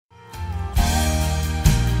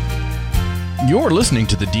You're listening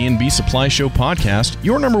to the D&B Supply Show podcast,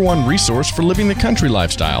 your number one resource for living the country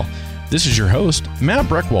lifestyle. This is your host, Matt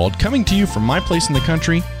Breckwald, coming to you from my place in the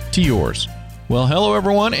country to yours. Well, hello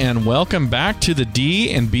everyone, and welcome back to the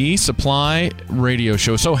D&B Supply Radio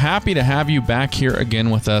Show. So happy to have you back here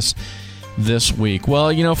again with us this week.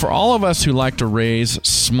 Well, you know, for all of us who like to raise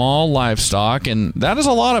small livestock, and that is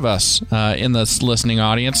a lot of us in this listening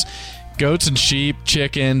audience, goats and sheep,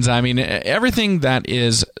 chickens, I mean, everything that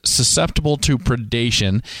is susceptible to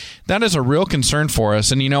predation, that is a real concern for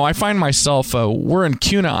us. And, you know, I find myself, we're in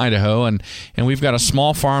Kuna, Idaho, and we've got a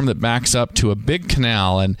small farm that backs up to a big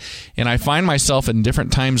canal. And I find myself in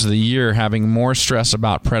different times of the year having more stress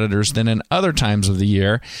about predators than in other times of the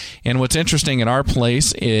year. And what's interesting at our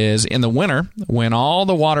place is in the winter, when all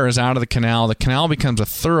the water is out of the canal becomes a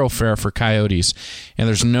thoroughfare for coyotes. And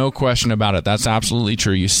there's no question about it. That's absolutely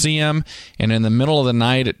true. You see them, and in the middle of the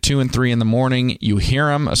night at 2 and 3 in the morning, you hear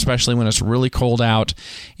them, especially when it's really cold out,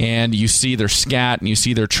 and you see their scat, and you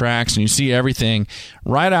see their tracks, and you see everything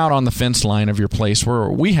right out on the fence line of your place where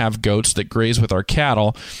we have goats that graze with our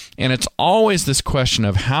cattle. And it's always this question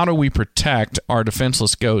of how do we protect our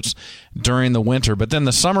defenseless goats during the winter. But then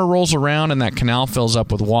the summer rolls around and that canal fills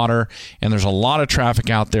up with water, and there's a lot of traffic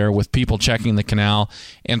out there with people checking the canal,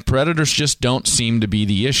 and predators just don't seem to be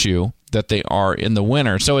the issue that they are in the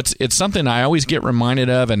winter. So it's something I always get reminded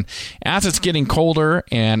of, and as it's getting colder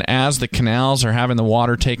and as the canals are having the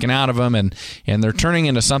water taken out of them and they're turning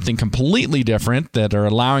into something completely different that are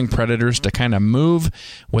allowing predators to kind of move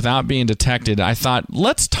without being detected, I thought,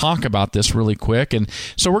 let's talk about this really quick. And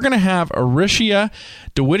so we're going to have Orysia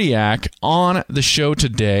Dawydiak on the show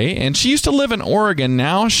today, and she used to live in Oregon.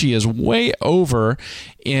 Now she is way over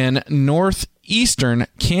in northeastern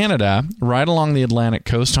Canada, right along the Atlantic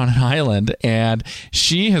coast on an island, and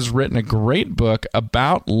she has written a great book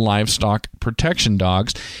about livestock protection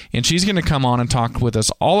dogs, and she's going to come on and talk with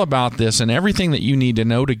us all about this and everything that you need to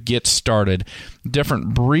know to get started.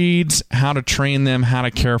 Different breeds, how to train them, how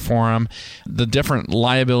to care for them, the different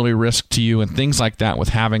liability risk to you, and things like that with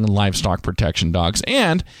having livestock protection dogs,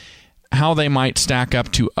 and how they might stack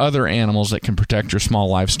up to other animals that can protect your small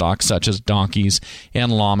livestock, such as donkeys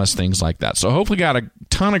and llamas, things like that. So hopefully got a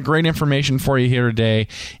ton of great information for you here today,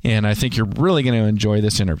 and I think you're really going to enjoy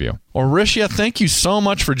this interview. Orysia, thank you so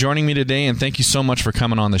much for joining me today, and thank you so much for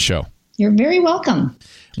coming on the show. You're very welcome.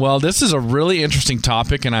 Well, this is a really interesting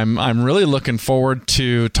topic, and I'm really looking forward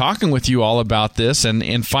to talking with you all about this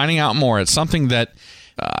and finding out more. It's something that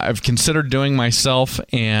I've considered doing myself,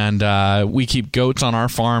 and we keep goats on our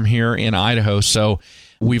farm here in Idaho. So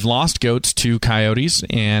we've lost goats to coyotes,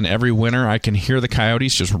 and every winter I can hear the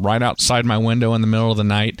coyotes just right outside my window in the middle of the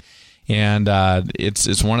night. And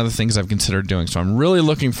it's one of the things I've considered doing. So I'm really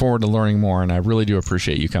looking forward to learning more, and I really do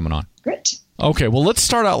appreciate you coming on. Great. Okay, well, let's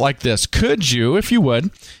start out like this. Could you, if you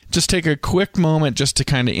would, just take a quick moment just to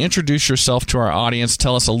kind of introduce yourself to our audience,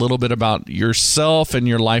 tell us a little bit about yourself and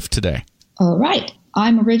your life today? All right.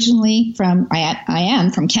 I'm originally I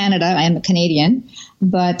am from Canada. I am a Canadian,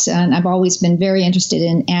 but I've always been very interested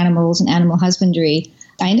in animals and animal husbandry.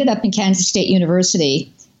 I ended up in Kansas State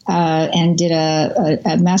University and did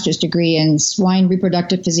a master's degree in swine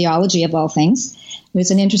reproductive physiology, of all things. It was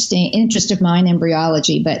an interesting interest of mine,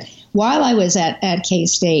 embryology. But while I was at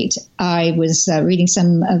K-State, I was reading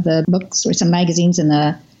some of the books or some magazines in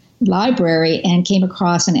the library and came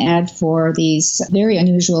across an ad for these very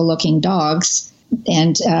unusual looking dogs.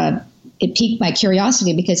 And it piqued my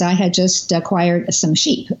curiosity because I had just acquired some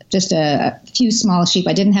sheep, just a few small sheep.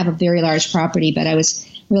 I didn't have a very large property, but I was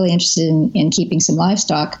really interested in keeping some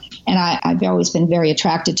livestock. And I've always been very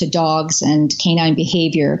attracted to dogs and canine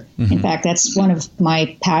behavior. Mm-hmm. In fact, that's one of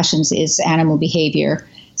my passions is animal behavior,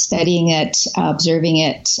 studying it, observing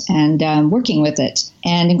it, and working with it,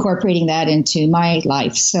 and incorporating that into my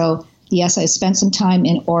life. So, yes, I spent some time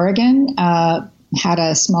in Oregon, had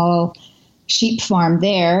a small sheep farm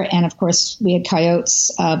there, and of course we had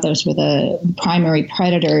coyotes. Those were the primary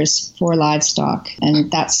predators for livestock,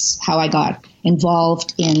 and that's how I got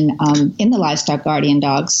involved in the livestock guardian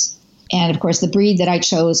dogs. And of course the breed that I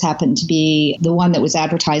chose happened to be the one that was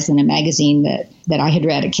advertised in a magazine that I had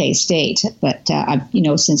read at K-State. But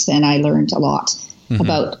since then I learned a lot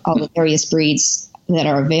about all the various breeds that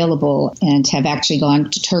are available, and have actually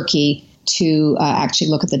gone to Turkey to actually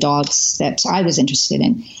look at the dogs that I was interested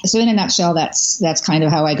in. So in a nutshell, that's kind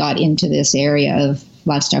of how I got into this area of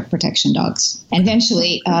livestock protection dogs. And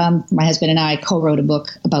eventually, my husband and I co-wrote a book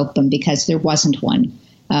about them because there wasn't one.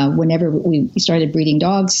 Whenever we started breeding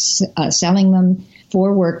dogs, selling them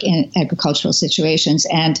for work in agricultural situations,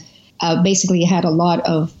 and basically had a lot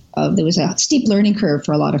of there was a steep learning curve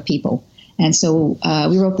for a lot of people. And so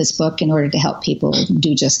we wrote this book in order to help people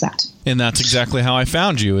do just that. And that's exactly how I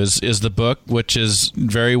found you, is the book, which is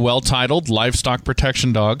very well titled, Livestock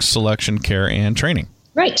Protection Dogs, Selection, Care, and Training.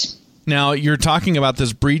 Right. Now, you're talking about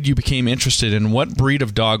this breed you became interested in. What breed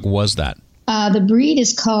of dog was that? The breed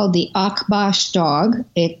is called the Akbash Dog.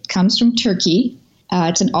 It comes from Turkey.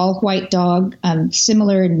 It's an all-white dog,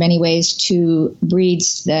 similar in many ways to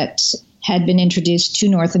breeds that had been introduced to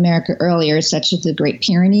North America earlier, such as the Great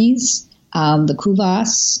Pyrenees, the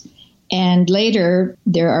Kuvas, and later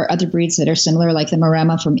there are other breeds that are similar, like the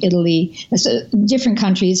Maremma from Italy. So different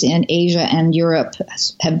countries in Asia and Europe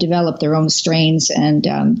have developed their own strains and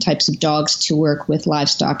types of dogs to work with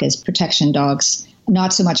livestock as protection dogs.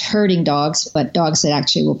 Not so much herding dogs, but dogs that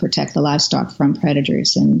actually will protect the livestock from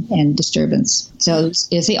predators and disturbance. So it's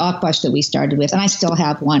the Akbash that we started with, and I still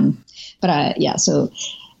have one. But so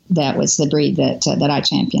that was the breed that I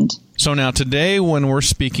championed. So now today, when we're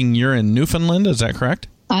speaking, you're in Newfoundland, is that correct?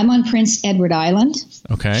 I'm on Prince Edward Island.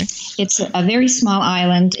 Okay. It's a very small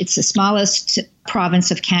island. It's the smallest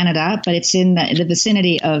province of Canada, but it's in the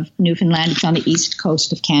vicinity of Newfoundland. It's on the east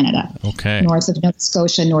coast of Canada. Okay. North of Nova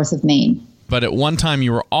Scotia, north of Maine. But at one time,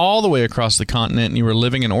 you were all the way across the continent, and you were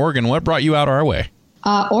living in Oregon. What brought you out our way?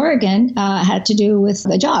 Oregon had to do with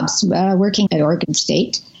the jobs, working at Oregon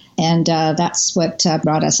State. And that's what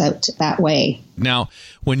brought us out that way. Now,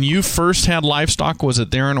 when you first had livestock, was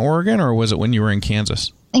it there in Oregon, or was it when you were in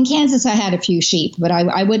Kansas? In Kansas, I had a few sheep, but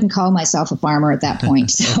I wouldn't call myself a farmer at that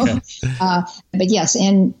point. So, Okay. But yes,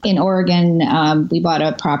 in Oregon, we bought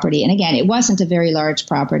a property. And again, it wasn't a very large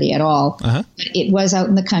property at all. Uh-huh. But it was out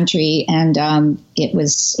in the country, and it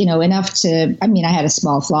was, enough to, I had a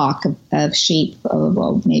small flock of sheep,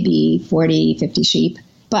 maybe 40, 50 sheep.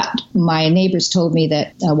 But my neighbors told me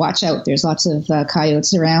that, watch out, there's lots of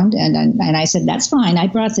coyotes around. And I said, that's fine. I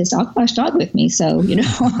brought this Akbash dog with me, so,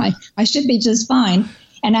 I should be just fine.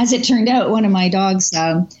 And as it turned out, one of my dogs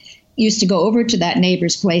used to go over to that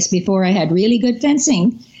neighbor's place before I had really good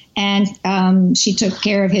fencing. And she took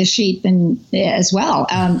care of his sheep as well.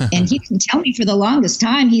 And he didn't tell me for the longest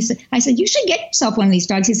time. I said, you should get yourself one of these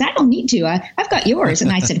dogs. He said, I don't need to. I've got yours.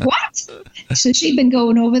 And I said, what? So she'd been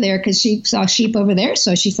going over there because she saw sheep over there.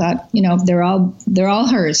 So she thought, they're all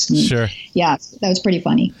hers. And Sure. Yeah, that was pretty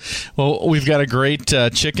funny. Well, we've got a great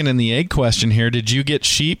chicken and the egg question here. Did you get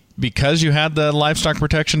sheep because you had the livestock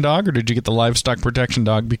protection dog, or did you get the livestock protection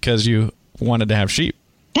dog because you wanted to have sheep?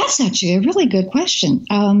 That's actually a really good question.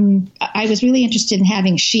 I was really interested in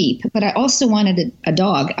having sheep, but I also wanted a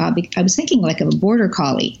dog. I was thinking like of a border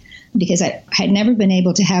collie, because I had never been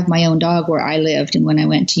able to have my own dog where I lived. And when I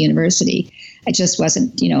went to university, it just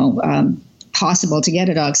wasn't, possible to get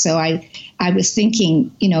a dog. So I was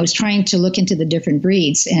thinking, I was trying to look into the different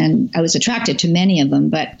breeds, and I was attracted to many of them.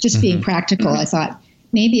 But just being practical, I thought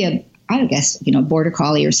maybe border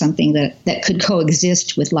collie or something that could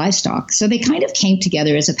coexist with livestock. So they kind of came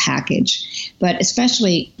together as a package. But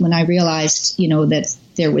especially when I realized, that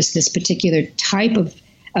there was this particular type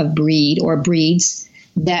of breed or breeds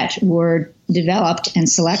that were developed and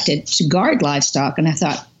selected to guard livestock. And I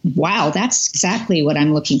thought, wow, that's exactly what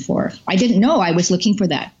I'm looking for. I didn't know I was looking for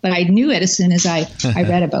that, but I knew it as soon as I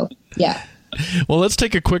read about it. Yeah. Well, let's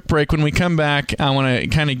take a quick break. When we come back, I want to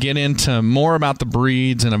kind of get into more about the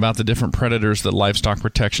breeds and about the different predators that livestock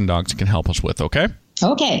protection dogs can help us with, okay?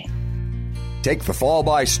 Okay. Take the fall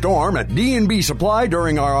by storm at D&B Supply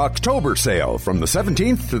during our October sale from the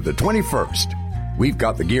 17th to the 21st. We've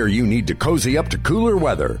got the gear you need to cozy up to cooler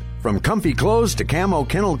weather, from comfy clothes to camo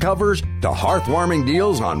kennel covers to hearth-warming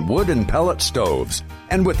deals on wood and pellet stoves.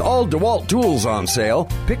 And with all DeWalt tools on sale,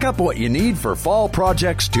 pick up what you need for fall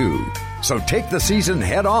projects too. So take the season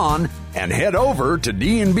head on and head over to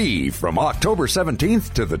D&B from October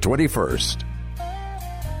 17th to the 21st.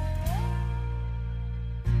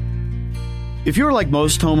 If you're like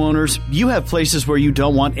most homeowners, you have places where you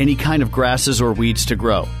don't want any kind of grasses or weeds to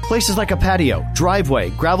grow. Places like a patio,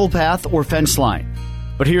 driveway, gravel path, or fence line.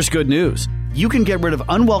 But here's good news. You can get rid of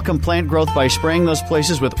unwelcome plant growth by spraying those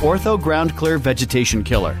places with Ortho Ground Clear Vegetation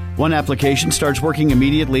Killer. One application starts working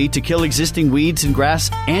immediately to kill existing weeds and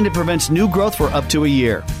grass, and it prevents new growth for up to a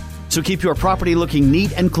year. So keep your property looking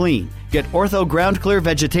neat and clean. Get Ortho Ground Clear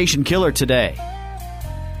Vegetation Killer today.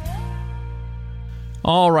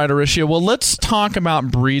 All right, Orysia. Well, let's talk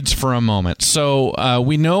about breeds for a moment. So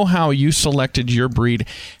we know how you selected your breed.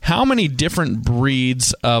 How many different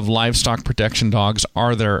breeds of livestock protection dogs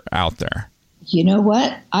are there out there? You know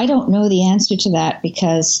what? I don't know the answer to that,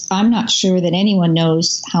 because I'm not sure that anyone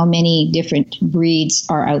knows how many different breeds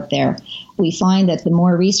are out there. We find that the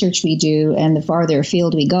more research we do and the farther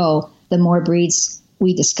afield we go, the more breeds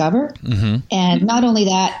we discover. And not only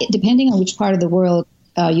that, depending on which part of the world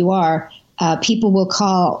you are, people will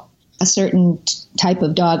call a certain type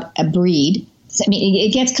of dog a breed. I mean,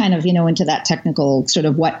 it gets kind of, into that technical sort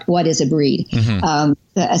of what is a breed,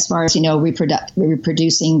 as far as,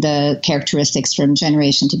 reproducing the characteristics from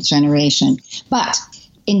generation to generation. But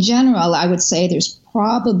in general, I would say there's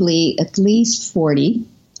probably at least 40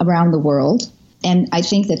 around the world. And I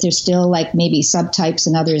think that there's still like maybe subtypes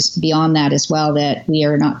and others beyond that as well that we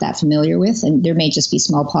are not that familiar with. And there may just be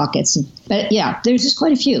small pockets. But yeah, there's just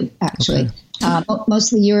quite a few, actually,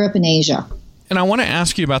 mostly Europe and Asia. And I want to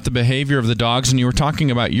ask you about the behavior of the dogs. And you were talking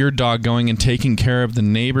about your dog going and taking care of the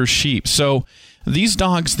neighbor's sheep. So these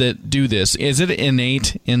dogs that do this, is it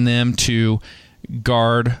innate in them to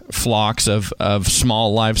guard flocks of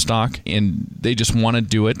small livestock, and they just want to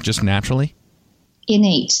do it just naturally?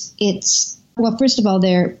 Innate. Well, first of all,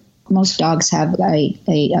 most dogs have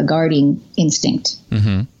a guarding instinct,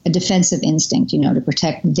 a defensive instinct, to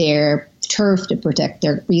protect their turf, to protect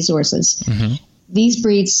their resources. These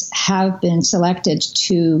breeds have been selected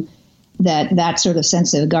to that sort of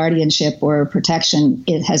sense of guardianship or protection.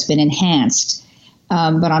 It has been enhanced.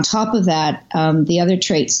 But on top of that, the other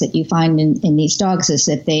traits that you find in these dogs is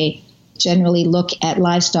that they generally look at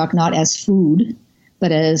livestock not as food,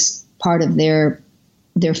 but as part of their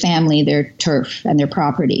family, their turf, and their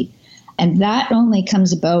property. And that only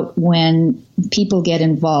comes about when people get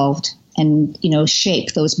involved and,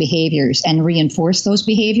 shape those behaviors and reinforce those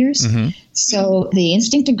behaviors. So the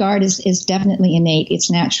instinct to guard is definitely innate. It's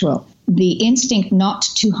natural. The instinct not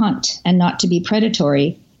to hunt and not to be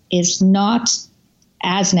predatory is not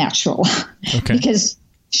as natural because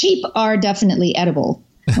sheep are definitely edible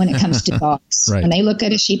when it comes to dogs. Right. When they look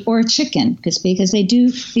at a sheep or a chicken, because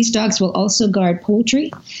these dogs will also guard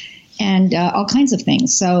poultry and all kinds of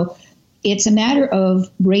things. So it's a matter of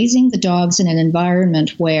raising the dogs in an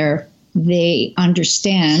environment where they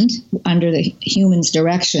understand, under the human's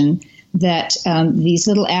direction, that these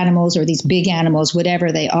little animals or these big animals,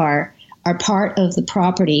 whatever they are part of the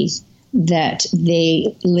property that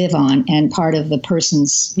they live on and part of the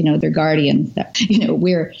person's, their guardian.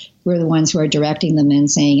 We're the ones who are directing them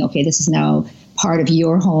and saying, okay, this is now part of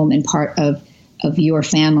your home and part of your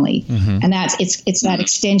family. And it's that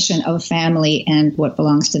extension of family and what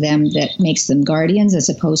belongs to them that makes them guardians as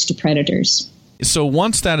opposed to predators. So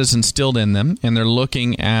once that is instilled in them and they're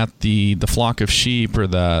looking at the flock of sheep or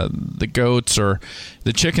the goats or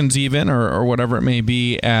the chickens even or whatever it may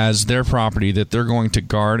be as their property that they're going to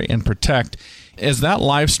guard and protect, as that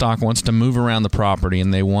livestock wants to move around the property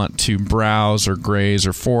and they want to browse or graze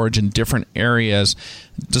or forage in different areas,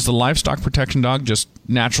 does the livestock protection dog just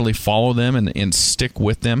naturally follow them and stick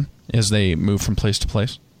with them as they move from place to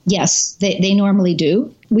place? Yes, they normally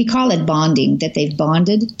do. We call it bonding, that they've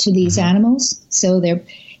bonded to these animals. So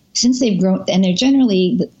since they've grown, and they're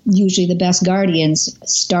usually the best guardians,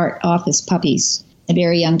 start off as puppies,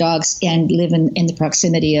 very young dogs, and live in the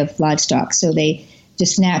proximity of livestock. So they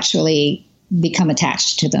just naturally become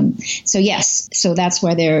attached to them. So yes, so that's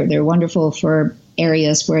why they're wonderful for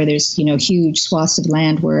areas where there's huge swaths of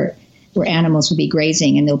land where animals will be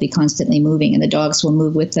grazing and they'll be constantly moving and the dogs will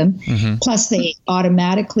move with them. Plus they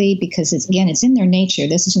automatically, because it's in their nature,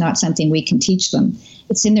 this is not something we can teach them.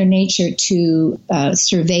 It's in their nature to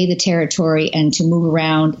survey the territory and to move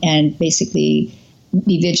around and basically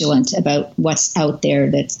be vigilant about what's out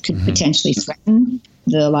there that could potentially threaten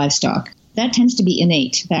the livestock. That tends to be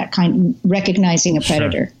innate, that kind of recognizing a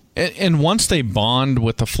predator. Sure. And once they bond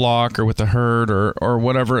with the flock or with the herd or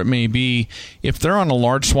whatever it may be, if they're on a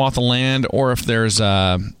large swath of land or if there's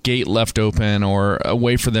a gate left open or a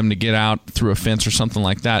way for them to get out through a fence or something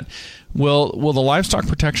like that, will the livestock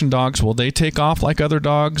protection dogs, will they take off like other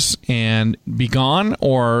dogs and be gone,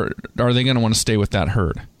 or are they going to want to stay with that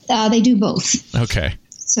herd? They do both. Okay.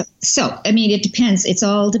 So I mean, it depends. It's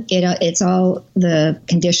all the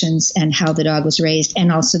conditions and how the dog was raised, and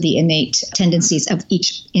also the innate tendencies of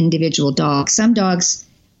each individual dog. Some dogs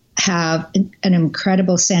have an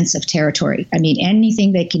incredible sense of territory. I mean,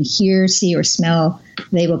 anything they can hear, see, or smell,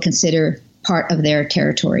 they will consider part of their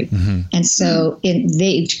territory. And so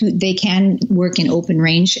they can work in open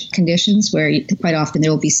range conditions where quite often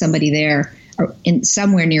there will be somebody there or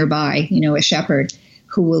somewhere nearby, a shepherd,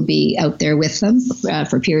 who will be out there with them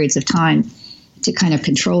for periods of time to kind of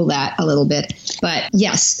control that a little bit. But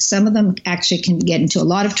yes, some of them actually can get into a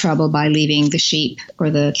lot of trouble by leaving the sheep or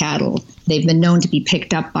the cattle. They've been known to be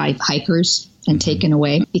picked up by hikers and taken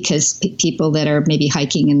away because people that are maybe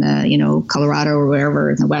hiking in the, Colorado or wherever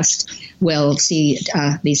in the West will see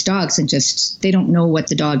these dogs and they don't know what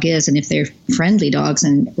the dog is. And if they're friendly dogs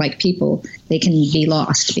and like people, they can be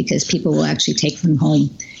lost because people will actually take them home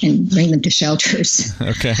and bring them to shelters.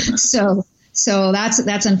 Okay. So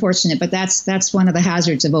that's unfortunate, but that's one of the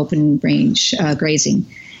hazards of open range grazing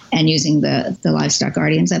and using the livestock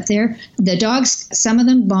guardians up there. The dogs, some of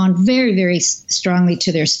them bond very, very strongly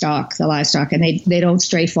to their stock, the livestock, and they don't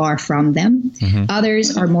stray far from them. Mm-hmm.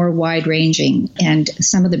 Others are more wide-ranging, and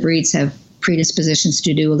some of the breeds have predispositions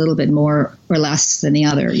to do a little bit more or less than the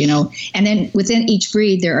other, And then within each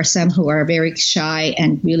breed, there are some who are very shy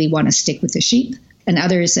and really want to stick with the sheep, and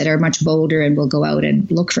others that are much bolder and will go out and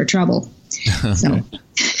look for trouble. Okay.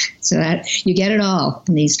 So that you get it all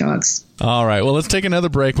in these dogs. All right. Well, let's take another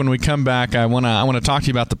break. When we come back, I want to talk to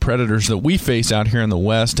you about the predators that we face out here in the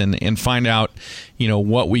West and find out,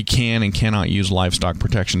 what we can and cannot use livestock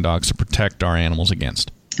protection dogs to protect our animals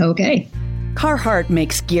against. Okay. Carhartt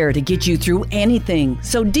makes gear to get you through anything,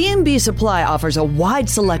 so D&B Supply offers a wide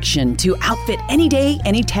selection to outfit any day,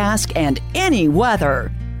 any task, and any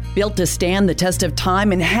weather. Built to stand the test of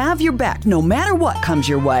time and have your back no matter what comes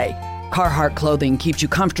your way. Carhartt clothing keeps you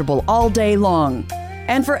comfortable all day long.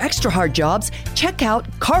 And for extra hard jobs, check out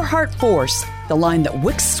Carhartt Force, the line that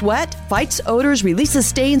wicks sweat, fights odors, releases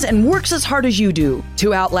stains, and works as hard as you do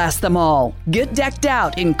to outlast them all. Get decked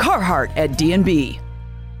out in Carhartt at D&B.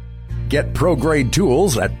 Get pro-grade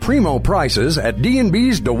tools at primo prices at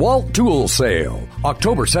D&B's DeWalt Tool Sale,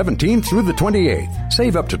 October 17th through the 28th.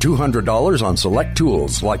 Save up to $200 on select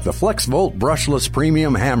tools like the FlexVolt brushless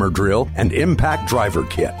premium hammer drill and impact driver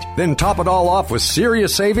kit. Then top it all off with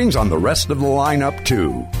serious savings on the rest of the lineup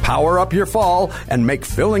too. Power up your fall and make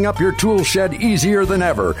filling up your tool shed easier than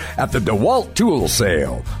ever at the DeWalt Tool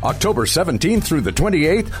Sale, October 17th through the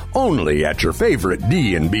 28th, only at your favorite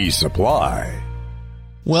D&B Supply.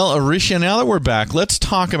 Well, Orysia, now that we're back, let's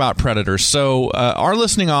talk about predators. So our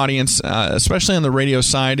listening audience, especially on the radio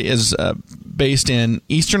side, is based in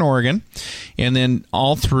eastern Oregon and then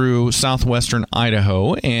all through southwestern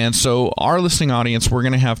Idaho. And so our listening audience, we're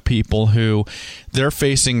going to have people who they're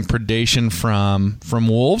facing predation from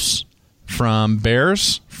wolves, from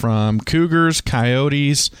bears, from cougars,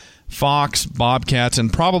 coyotes, fox, bobcats,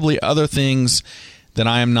 and probably other things that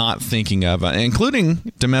I am not thinking of,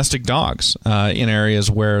 including domestic dogs in areas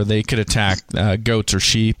where they could attack goats or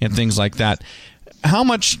sheep and things like that. How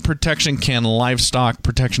much protection can livestock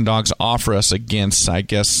protection dogs offer us against, I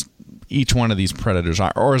guess, each one of these predators?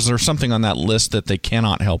 Or is there something on that list that they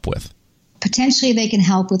cannot help with? Potentially they can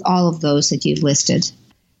help with all of those that you've listed.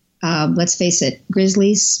 Let's face it,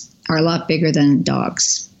 grizzlies are a lot bigger than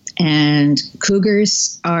dogs. And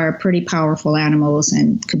cougars are pretty powerful animals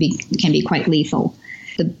and can be quite lethal.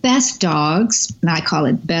 The best dogs, and I call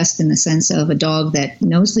it best in the sense of a dog that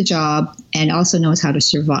knows the job and also knows how to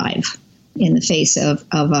survive in the face of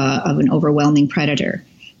an overwhelming predator.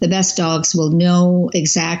 The best dogs will know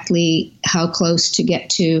exactly how close to get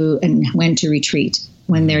to and when to retreat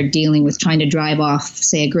when they're dealing with trying to drive off,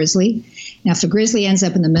 say, a grizzly. Now, if a grizzly ends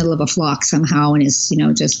up in the middle of a flock somehow and is,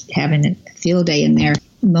 just having a field day in there,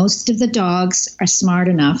 most of the dogs are smart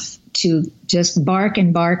enough to just bark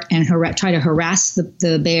and try to harass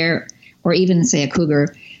the bear or even, say, a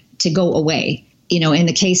cougar to go away. In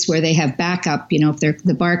the case where they have backup, if they're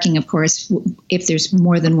the barking, of course, if there's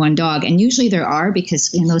more than one dog. And usually there are,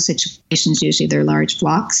 because in those situations, usually they're large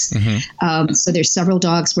flocks. Mm-hmm. So there's several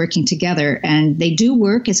dogs working together, and they do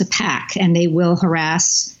work as a pack, and they will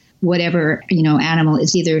harass whatever, animal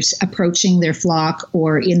is either approaching their flock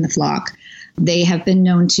or in the flock. They have been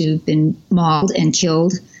known to have been mauled and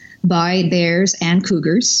killed by bears and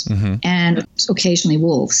cougars, mm-hmm. and occasionally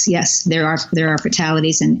wolves. Yes, there are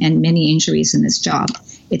fatalities and many injuries in this job.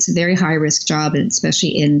 It's a very high-risk job, and especially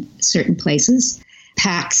in certain places.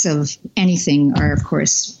 Packs of anything are, of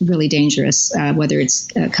course, really dangerous, whether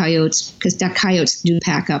it's coyotes, because coyotes do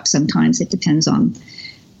pack up sometimes. It depends on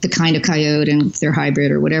the kind of coyote and if they're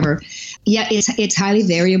hybrid or whatever. Yeah, it's highly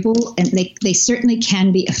variable, and they certainly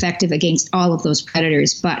can be effective against all of those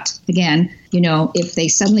predators. But again, if they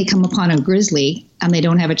suddenly come upon a grizzly and they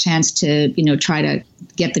don't have a chance to, try to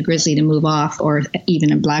get the grizzly to move off, or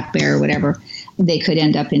even a black bear or whatever, they could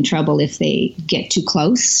end up in trouble if they get too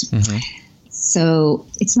close. Mm-hmm. So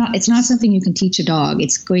it's not something you can teach a dog.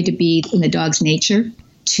 It's going to be in the dog's nature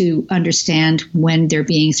to understand when they're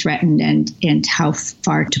being threatened and how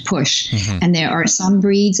far to push. Mm-hmm. And there are some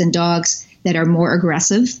breeds and dogs that are more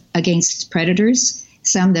aggressive against predators,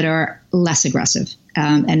 some that are less aggressive,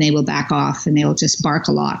 and they will back off and they'll just bark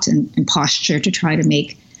a lot and posture to try to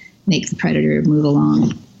make the predator move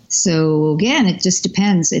along. So again, it just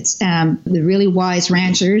depends. It's the really wise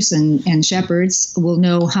ranchers and shepherds will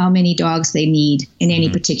know how many dogs they need in any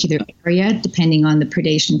particular area, depending on the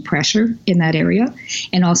predation pressure in that area,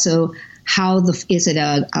 and also is it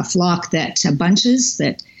a flock that bunches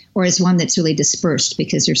that, or is one that's really dispersed?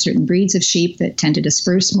 Because there's certain breeds of sheep that tend to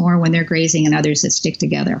disperse more when they're grazing and others that stick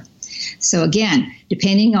together. So again,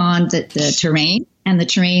 depending on the terrain, and the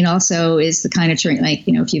terrain also is the kind of terrain, like,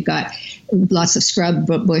 if you've got lots of scrub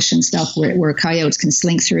bush and stuff where coyotes can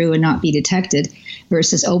slink through and not be detected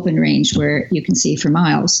versus open range where you can see for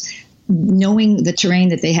miles. Knowing the terrain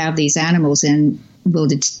that they have these animals in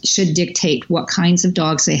should dictate what kinds of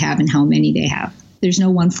dogs they have and how many they have. There's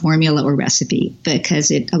no one formula or recipe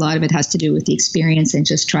because a lot of it has to do with the experience and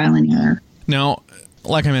just trial and error. Now,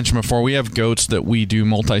 like I mentioned before, we have goats that we do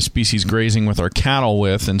multi-species grazing with our cattle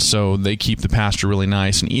with, and so they keep the pasture really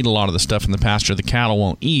nice and eat a lot of the stuff in the pasture the cattle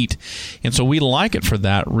won't eat, and so we like it for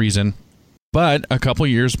that reason. But a couple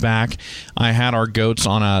years back, I had our goats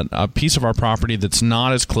on a piece of our property that's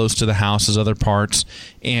not as close to the house as other parts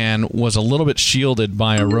and was a little bit shielded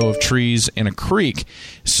by a row of trees and a creek,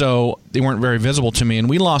 so they weren't very visible to me. And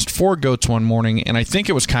we lost 4 goats one morning, and I think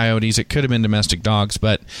it was coyotes. It could have been domestic dogs,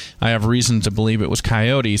 but I have reason to believe it was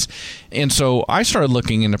coyotes. And so I started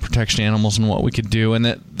looking into protection animals and what we could do, and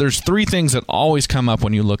that there's 3 things that always come up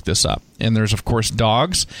when you look this up. And there's, of course,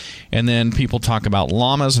 dogs, and then people talk about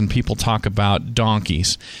llamas, and people talk about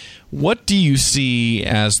donkeys. What do you see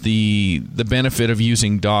as the benefit of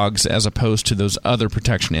using dogs as opposed to those other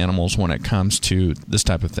protection animals when it comes to this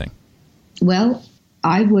type of thing? Well,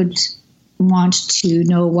 I would want to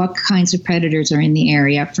know what kinds of predators are in the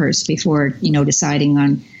area first before, deciding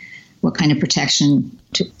on what kind of protection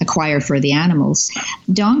to acquire for the animals.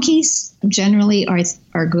 Donkeys generally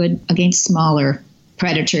are good against smaller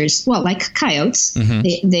predators, well, like coyotes.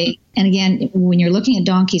 Mm-hmm. And again, when you're looking at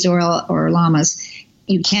donkeys or llamas,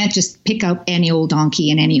 you can't just pick up any old donkey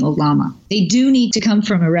and any old llama. They do need to come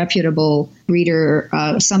from a reputable breeder,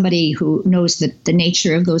 somebody who knows the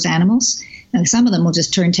nature of those animals. And some of them will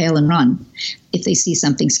just turn tail and run if they see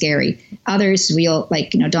something scary. Others will,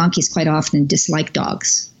 donkeys quite often dislike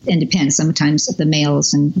dogs. And depends. Sometimes the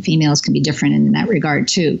males and females can be different in that regard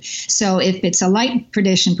too. So if it's a light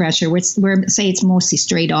predation pressure, where say it's mostly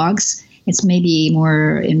stray dogs, it's maybe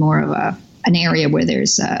more of an area where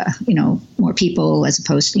there's more people as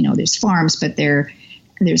opposed to there's farms, but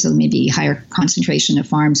there's a maybe higher concentration of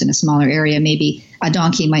farms in a smaller area. Maybe a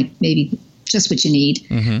donkey might maybe just what you need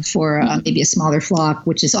for maybe a smaller flock,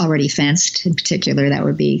 which is already fenced in particular. That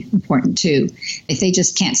would be important too. If they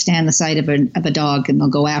just can't stand the sight of a dog and they'll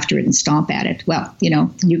go after it and stomp at it, well,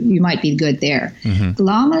 you might be good there. Mm-hmm.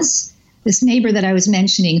 Llamas, this neighbor that I was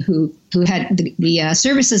mentioning who had the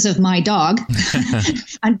services of my dog,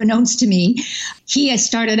 unbeknownst to me, he had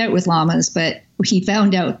started out with llamas, but he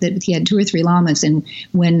found out that he had 2 or 3 llamas. And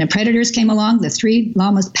when the predators came along, the 3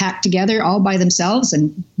 llamas packed together all by themselves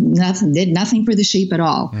and did nothing for the sheep at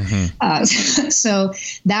all. Mm-hmm. So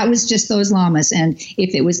that was just those llamas. And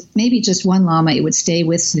if it was maybe just one llama, it would stay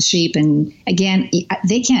with the sheep. And again,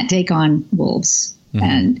 they can't take on wolves. Mm-hmm.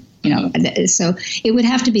 And so it would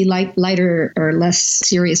have to be lighter or less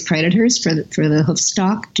serious predators for the hoof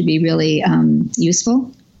stock to be really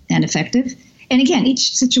useful and effective. And again,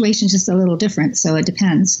 each situation is just a little different, so it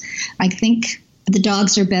depends. I think the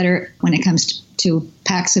dogs are better when it comes to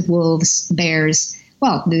packs of wolves, bears.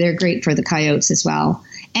 Well, they're great for the coyotes as well,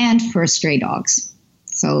 and for stray dogs.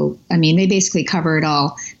 So, they basically cover it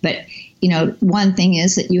all. But one thing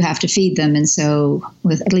is that you have to feed them, and so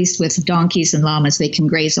at least with donkeys and llamas, they can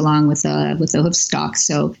graze along with the hoof stock.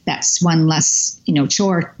 So that's one less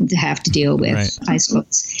chore to have to deal with, right. I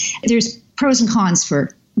suppose. There's pros and cons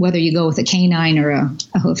for whether you go with a canine or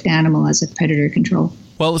a hoofed animal as a predator control.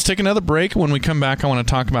 Well, let's take another break. When we come back, I want to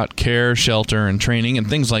talk about care, shelter, and training and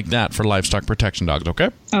things like that for livestock protection dogs, okay?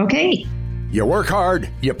 Okay. You work hard,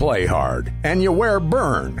 you play hard, and you wear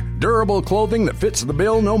Burn. Durable clothing that fits the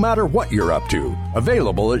bill no matter what you're up to.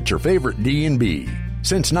 Available at your favorite D&B.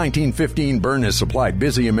 Since 1915, Burn has supplied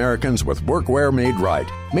busy Americans with workwear made right,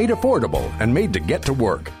 made affordable, and made to get to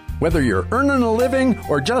work. Whether you're earning a living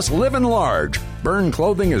or just living large, Burn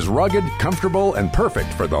clothing is rugged, comfortable, and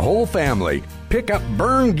perfect for the whole family. Pick up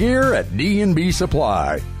Burn gear at D&B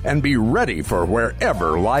Supply and be ready for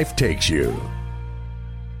wherever life takes you.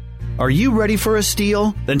 Are you ready for a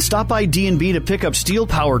Stihl? Then stop by D&B to pick up Stihl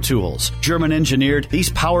power tools. German engineered,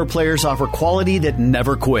 these power players offer quality that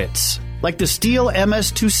never quits. Like the Stihl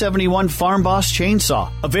MS-271 Farm Boss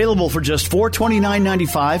chainsaw, available for just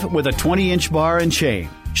 $429.95 with a 20-inch bar and chain.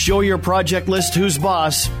 Show your project list who's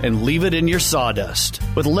boss and leave it in your sawdust.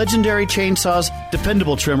 With legendary chainsaws,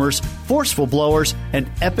 dependable trimmers, forceful blowers, and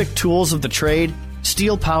epic tools of the trade,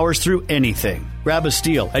 Stihl powers through anything. Grab a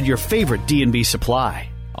Stihl at your favorite D&B Supply.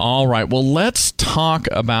 All right. Well, let's talk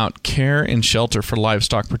about care and shelter for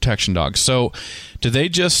livestock protection dogs. So do they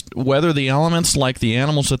just weather the elements like the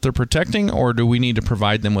animals that they're protecting, or do we need to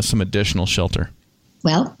provide them with some additional shelter?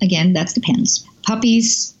 Well, again, that depends.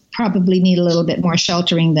 Puppies probably need a little bit more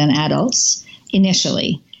sheltering than adults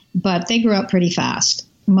initially, but they grow up pretty fast.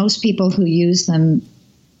 Most people who use them,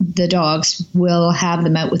 the dogs, will have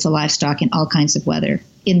them out with the livestock in all kinds of weather.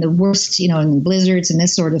 In the worst, in blizzards and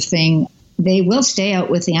this sort of thing, they will stay out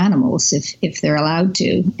with the animals if they're allowed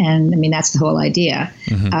to. And I mean, that's the whole idea.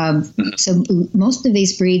 So most of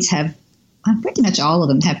these breeds have, pretty much all of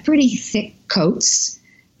them, have pretty thick coats,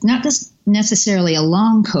 not just necessarily a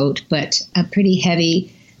long coat, but a pretty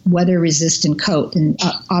heavy weather-resistant coat. And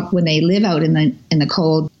when they live out in the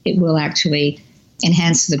cold, it will actually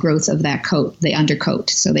enhance the growth of that coat, the undercoat.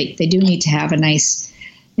 So they do need to have a nice,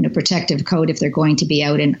 protective coat if they're going to be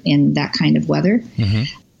out in that kind of weather.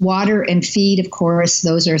 Water and feed, of course,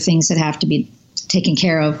 those are things that have to be taken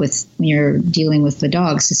care of when you're dealing with the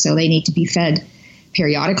dogs. So they need to be fed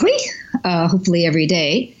periodically, hopefully every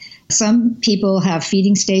day. Some people have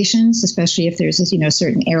feeding stations, especially if there's a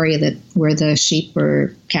certain area where the sheep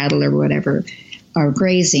or cattle or whatever are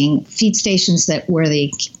grazing. Feed stations where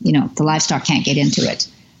the livestock can't get into it.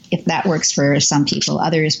 If that works for some people,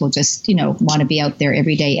 others will just want to be out there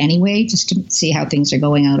every day anyway, just to see how things are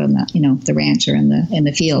going out on the ranch or in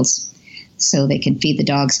the fields, so they can feed the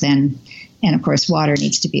dogs then. And of course, water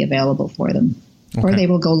needs to be available for them. Okay. Or they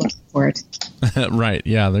will go looking for it. Right.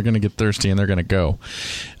 Yeah, they're going to get thirsty and they're going to go.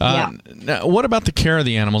 Now, what about the care of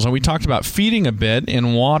the animals? We talked about feeding a bit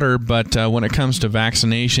and water, but when it comes to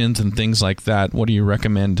vaccinations and things like that, what do you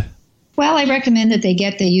recommend? Well, I recommend that they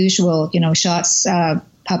get the usual, shots,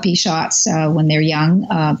 puppy shots when they're young,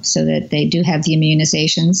 so that they do have the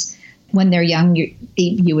immunizations. When they're young,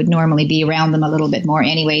 you would normally be around them a little bit more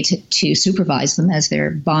anyway to supervise them as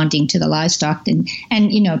they're bonding to the livestock and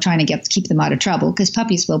trying to keep them out of trouble, because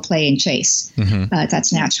puppies will play and chase.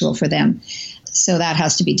 That's natural for them. So that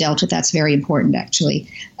has to be dealt with. That's very important, actually.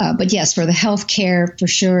 But yes, for the health care, for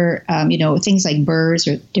sure, things like burrs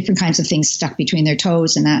or different kinds of things stuck between their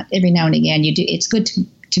toes, and that every now and again it's good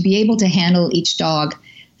to be able to handle each dog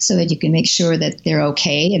so that you can make sure that they're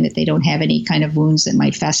okay and that they don't have any kind of wounds that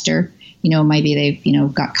might fester. Maybe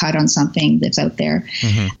they've, got cut on something that's out there.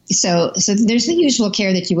 So there's the usual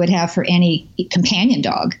care that you would have for any companion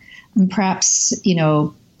dog. And perhaps,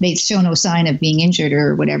 they show no sign of being injured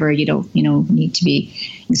or whatever. You don't, need to be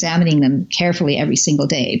examining them carefully every single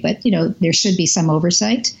day. But, there should be some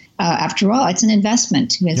oversight. After all, it's an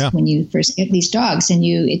investment when you first get these dogs, and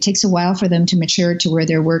it takes a while for them to mature to where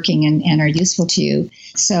they're working and are useful to you.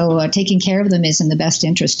 So taking care of them is in the best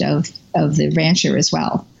interest of the rancher as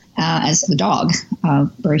well as the dog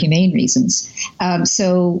for humane reasons.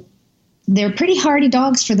 So they're pretty hardy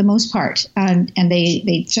dogs for the most part, and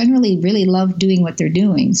they generally really love doing what they're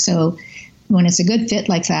doing. So when it's a good fit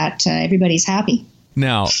like that, everybody's happy.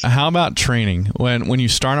 Now, how about training? When you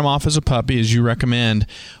start them off as a puppy, as you recommend,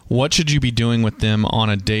 what should you be doing with them on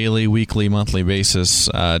a daily, weekly, monthly basis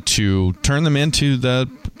to turn them into the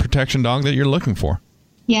protection dog that you're looking for?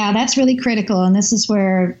 Yeah, that's really critical, and this is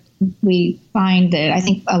where we find that I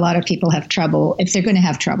think a lot of people have trouble. If they're going to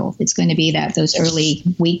have trouble, it's going to be those early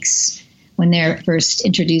weeks when they're first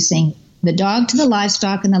introducing the dog to the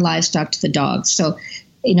livestock and the livestock to the dog. So,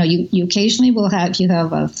 you occasionally will have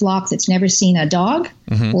a flock that's never seen a dog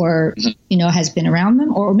or, has been around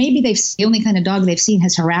them, or maybe the only kind of dog they've seen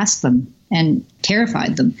has harassed them and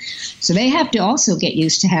terrified them. So they have to also get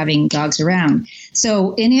used to having dogs around.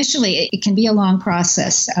 So initially, it can be a long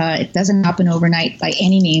process. It doesn't happen overnight by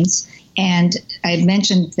any means. And I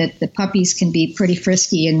mentioned that the puppies can be pretty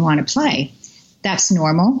frisky and want to play. That's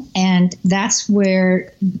normal. And that's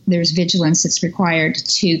where there's vigilance that's required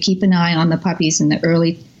to keep an eye on the puppies in the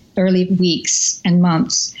early weeks and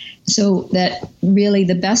months. So that really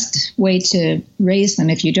the best way to raise them,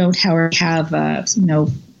 if you don't have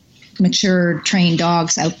mature trained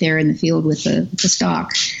dogs out there in the field with the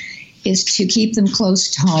stock, is to keep them close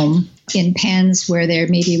to home in pens where they're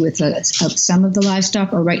maybe with some of the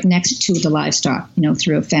livestock or right next to the livestock,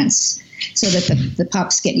 through a fence, so that the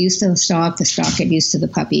pups get used to the stock get used to the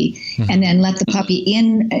puppy, and then let the puppy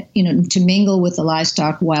in, to mingle with the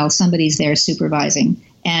livestock while somebody's there supervising.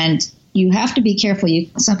 And you have to be careful.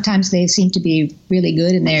 Sometimes they seem to be really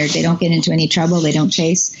good and they don't get into any trouble. They don't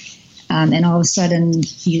chase. And all of a sudden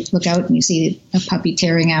you look out and you see a puppy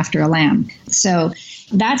tearing after a lamb. So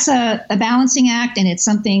that's a balancing act, and it's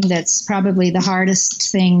something that's probably the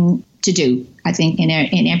hardest thing to do, I think,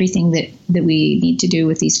 in everything that we need to do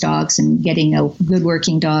with these dogs and getting a good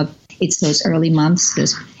working dog. It's those early months,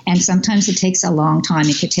 And sometimes it takes a long time.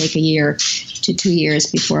 It could take a year to 2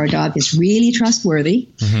 years before a dog is really trustworthy.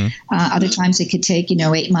 Other times it could take,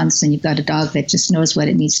 8 months and you've got a dog that just knows what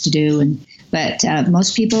it needs to do. But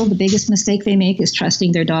most people, the biggest mistake they make is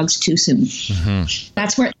trusting their dogs too soon.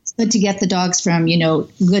 That's where it's good to get the dogs from,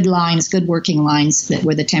 good lines, good working lines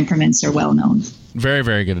where the temperaments are well known. Very,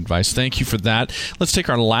 very good advice. Thank you for that. Let's take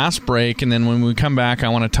our last break, and then when we come back, I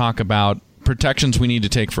want to talk about protections we need to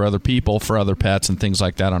take for other people, for other pets, and things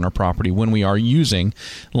like that on our property when we are using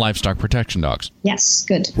livestock protection dogs. Yes,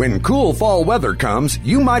 good. When cool fall weather comes,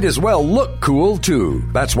 you might as well look cool, too.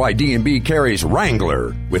 That's why D&B carries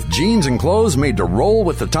Wrangler, with jeans and clothes made to roll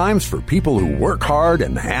with the times for people who work hard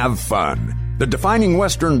and have fun. The defining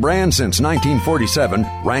Western brand since 1947,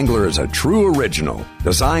 Wrangler is a true original,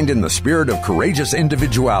 designed in the spirit of courageous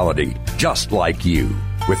individuality, just like you.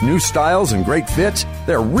 With new styles and great fits,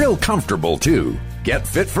 they're real comfortable, too. Get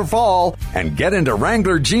fit for fall and get into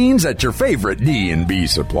Wrangler jeans at your favorite D&B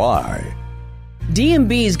Supply.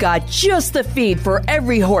 D&B's got just the feed for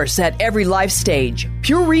every horse at every life stage.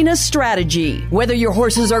 Purina Strategy. Whether your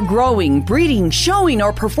horses are growing, breeding, showing,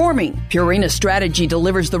 or performing, Purina Strategy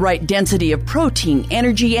delivers the right density of protein,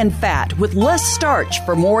 energy, and fat with less starch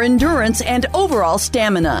for more endurance and overall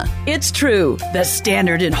stamina. It's true, the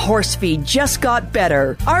standard in horse feed just got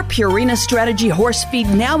better. Our Purina Strategy horse feed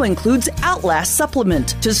now includes Outlast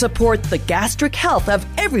supplement to support the gastric health of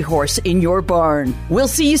every horse in your barn. We'll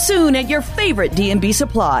see you soon at your favorite D&B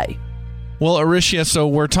Supply. Well, Orysia, so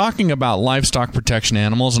we're talking about livestock protection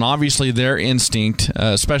animals, and obviously their instinct,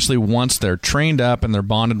 especially once they're trained up and they're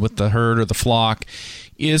bonded with the herd or the flock,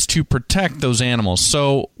 is to protect those animals.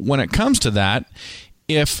 So when it comes to that,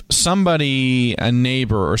 if somebody, a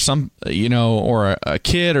neighbor or or a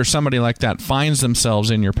kid or somebody like that finds themselves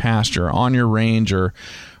in your pasture, on your range, or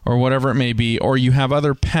whatever it may be, or you have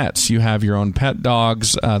other pets, you have your own pet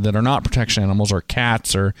dogs that are not protection animals, or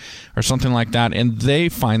cats or something like that, and they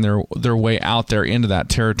find their way out there into that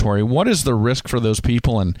territory, what is the risk for those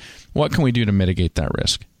people, and what can we do to mitigate that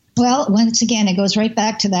risk? Well, once again, it goes right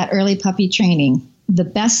back to that early puppy training. The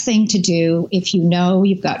best thing to do, if you know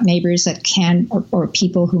you've got neighbors that can, or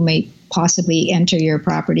people who may possibly enter your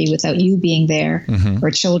property without you being there, or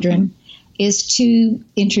children, is to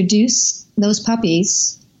introduce those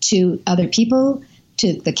puppies to other people,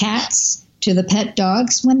 to the cats, to the pet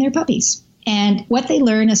dogs when they're puppies. And what they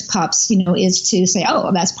learn as pups, is to say,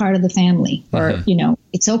 oh, that's part of the family. Or,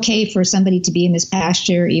 it's okay for somebody to be in this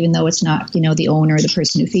pasture, even though it's not, the owner or the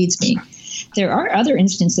person who feeds me. There are other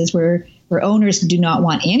instances where owners do not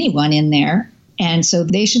want anyone in there. And so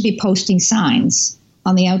they should be posting signs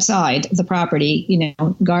on the outside of the property,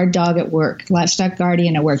 guard dog at work, livestock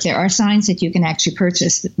guardian at work. There are signs that you can actually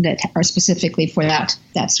purchase that are specifically for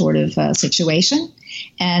that sort of situation.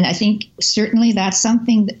 And I think certainly that's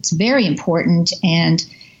something that's very important and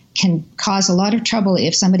can cause a lot of trouble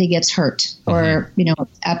if somebody gets hurt or,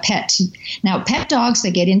 a pet. Now, pet dogs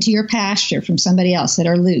that get into your pasture from somebody else that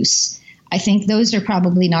are loose, I think those are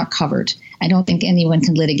probably not covered. I don't think anyone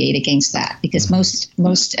can litigate against that because most,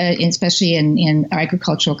 especially in our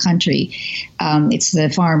agricultural country, it's the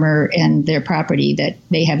farmer and their property that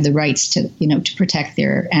they have the rights to, to protect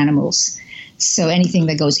their animals. So anything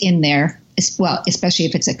that goes in there, especially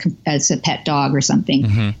if it's a pet dog or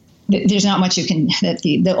something, there's not much that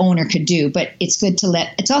the owner could do. But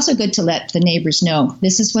it's also good to let the neighbors know,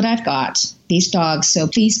 this is what I've got, these dogs. So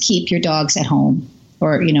please keep your dogs at home.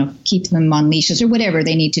 Or, keep them on leashes or whatever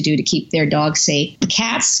they need to do to keep their dogs safe.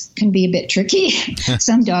 Cats can be a bit tricky.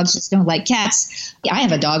 Some dogs just don't like cats. I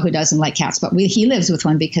have a dog who doesn't like cats, but he lives with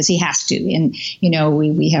one because he has to. And,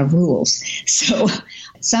 we have rules. So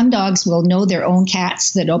some dogs will know their own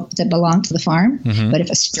cats that belong to the farm. But if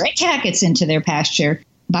a stray cat gets into their pasture,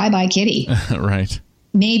 bye-bye kitty. Right.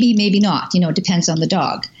 Maybe not. It depends on the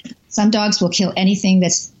dog. Some dogs will kill anything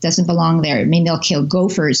that doesn't belong there. I mean, they'll kill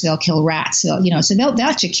gophers, they'll kill rats, so they'll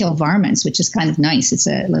actually kill varmints, which is kind of nice. It's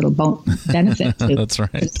a little benefit to, That's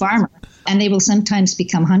right. to the farmer. And they will sometimes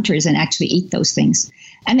become hunters and actually eat those things.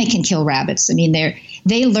 And they can kill rabbits. I mean,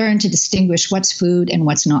 they learn to distinguish what's food and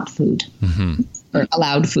what's not food, or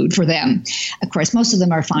allowed food for them. Of course, most of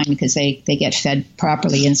them are fine because they get fed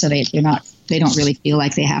properly, and so they don't really feel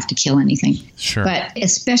like they have to kill anything. Sure. But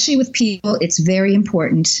especially with people, it's very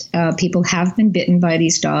important. People have been bitten by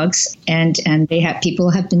these dogs, and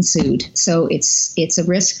people have been sued. So it's a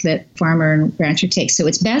risk that farmer and rancher takes. So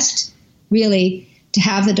it's best really to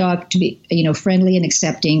have the dog to be, friendly and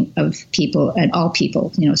accepting of people and all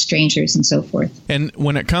people, strangers and so forth. And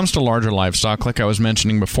when it comes to larger livestock, like I was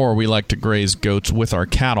mentioning before, we like to graze goats with our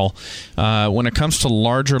cattle. When it comes to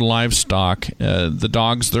larger livestock, the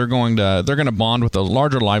dogs, they're going to bond with the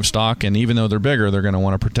larger livestock, and even though they're bigger, they're going to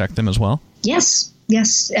want to protect them as well. Yes.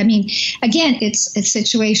 I mean, again, it's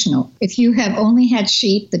situational. If you have only had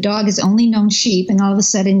sheep, the dog has only known sheep, and all of a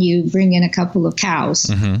sudden you bring in a couple of cows.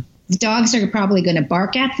 Mm-hmm. The dogs are probably going to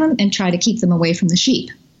bark at them and try to keep them away from the sheep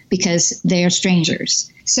because they are strangers.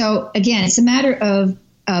 So again, it's a matter of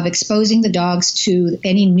exposing the dogs to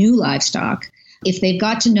any new livestock. If they've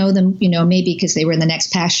got to know them, maybe because they were in the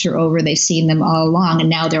next pasture over, they've seen them all along and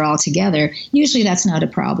now they're all together, usually that's not a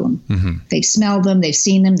problem. Mm-hmm. They've smelled them, they've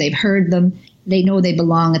seen them, they've heard them, they know they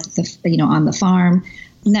belong at on the farm.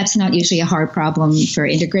 And that's not usually a hard problem for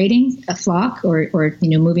integrating a flock or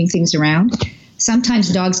moving things around.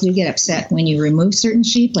 Sometimes dogs do get upset when you remove certain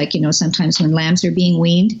sheep, like, sometimes when lambs are being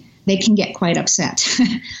weaned, they can get quite upset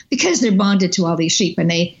because they're bonded to all these sheep and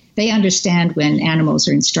they understand when animals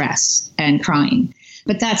are in stress and crying.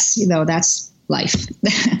 But that's life.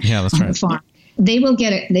 Yeah, that's on right. The farm. They will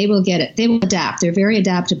get it. They will adapt. They're very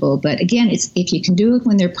adaptable. But again, if you can do it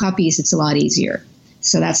when they're puppies, it's a lot easier.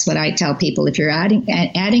 So that's what I tell people. If you're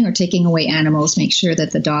adding or taking away animals, make sure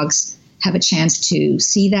that the dogs have a chance to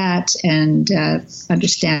see that and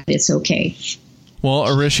understand it's okay. Well,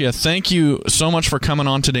 Orysia, thank you so much for coming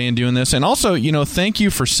on today and doing this. And also, thank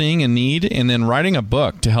you for seeing a need and then writing a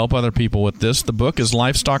book to help other people with this. The book is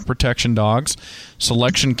Livestock Protection Dogs,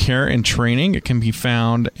 Selection, Care, and Training. It can be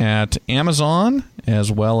found at Amazon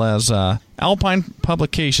as well as Alpine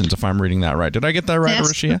Publications, if I'm reading that right. Did I get that right,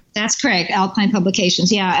 Orysia? That's correct. Alpine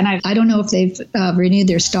Publications, yeah. And I don't know if they've renewed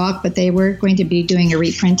their stock, but they were going to be doing a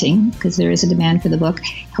reprinting because there is a demand for the book.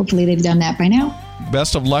 Hopefully they've done that by now.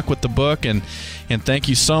 Best of luck with the book, and thank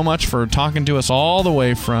you so much for talking to us all the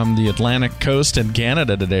way from the Atlantic coast in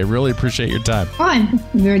Canada today. Really appreciate your time. Oh, I'm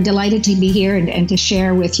very delighted to be here and to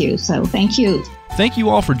share with you, so thank you. Thank you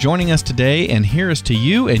all for joining us today, and here's to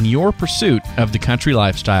you and your pursuit of the country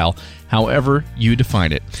lifestyle, however you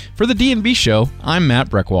define it. For the D&B Show, I'm Matt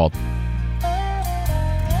Breckwald.